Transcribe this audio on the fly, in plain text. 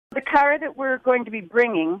car that we're going to be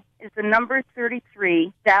bringing is the number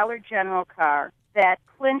 33 Dollar General car that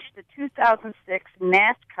clinched the 2006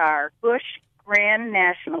 NASCAR Busch Grand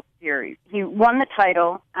National Series. He won the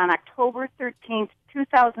title on October 13th,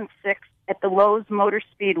 2006 at the Lowe's Motor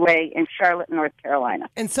Speedway in Charlotte, North Carolina.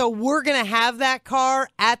 And so we're going to have that car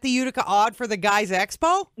at the Utica Aud for the Guys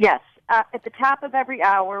Expo? Yes. At the top of every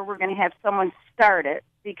hour, we're going to have someone start it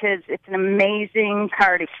because it's an amazing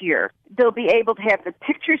car to hear. They'll be able to have the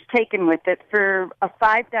pictures taken with it for a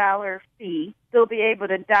 $5 fee. They'll be able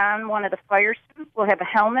to don one of the fire suits. We'll have a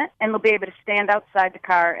helmet, and they'll be able to stand outside the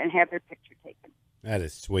car and have their picture taken. That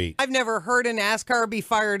is sweet. I've never heard a NASCAR be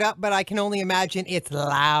fired up, but I can only imagine it's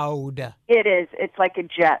loud. It is. It's like a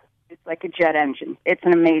jet. It's like a jet engine. It's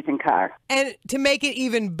an amazing car. And to make it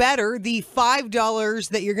even better, the $5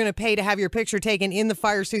 that you're going to pay to have your picture taken in the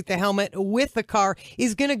fire suit, the helmet, with the car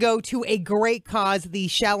is going to go to a great cause, the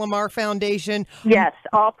Shalimar Foundation. Yes,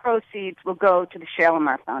 all proceeds will go to the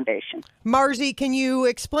Shalimar Foundation. Marzi, can you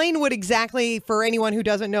explain what exactly, for anyone who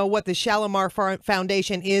doesn't know, what the Shalimar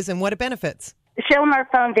Foundation is and what it benefits? The Shalimar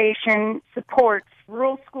Foundation supports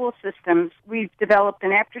rural school systems. We've developed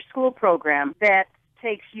an after-school program that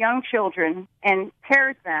takes young children and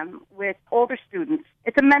pairs them with older students.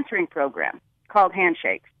 It's a mentoring program called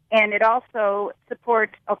Handshakes. And it also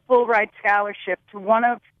supports a full-ride scholarship to one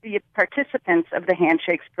of the participants of the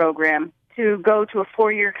Handshakes program to go to a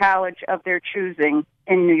 4-year college of their choosing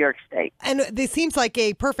in New York State. And this seems like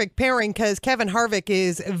a perfect pairing because Kevin Harvick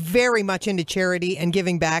is very much into charity and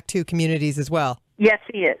giving back to communities as well. Yes,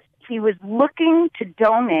 he is. He was looking to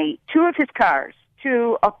donate 2 of his cars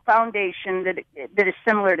to a foundation that is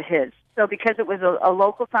similar to his. So because it was a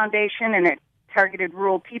local foundation and it targeted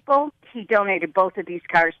rural people, he donated both of these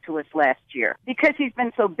cars to us last year. Because he's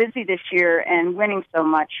been so busy this year and winning so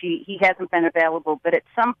much, he hasn't been available. But at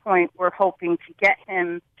some point, we're hoping to get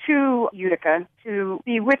him to Utica to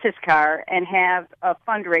be with his car and have a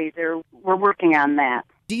fundraiser. We're working on that.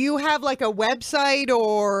 Do you have like a website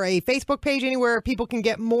or a Facebook page anywhere people can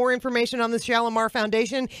get more information on the Shalimar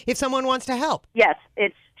Foundation if someone wants to help? Yes,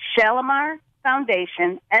 it's Shalimar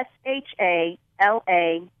Foundation, SHALAMAR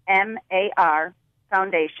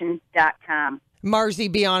Foundation.com. Marzi,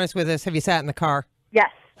 be honest with us. Have you sat in the car? Yes.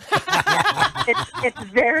 It's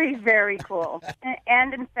very, very cool.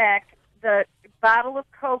 And in fact, the bottle of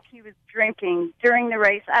Coke he was drinking during the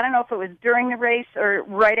race, I don't know if it was during the race or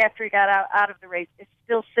right after he got out of the race, is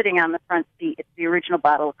still sitting on the front seat. It's the original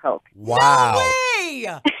bottle of Coke. Wow. No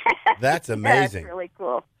way! That's amazing. That's really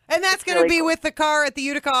cool. And that's going to be with the car at the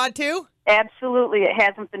Utica Aud too? Absolutely. It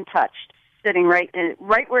hasn't been touched. Sitting right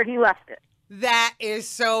where he left it. That is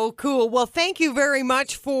so cool. Well, thank you very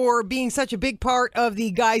much for being such a big part of the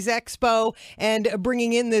Guys Expo and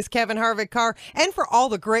bringing in this Kevin Harvick car and for all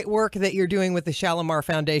the great work that you're doing with the Shalimar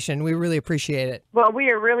Foundation. We really appreciate it. Well, we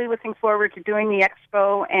are really looking forward to doing the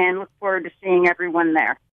expo and look forward to seeing everyone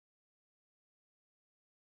there.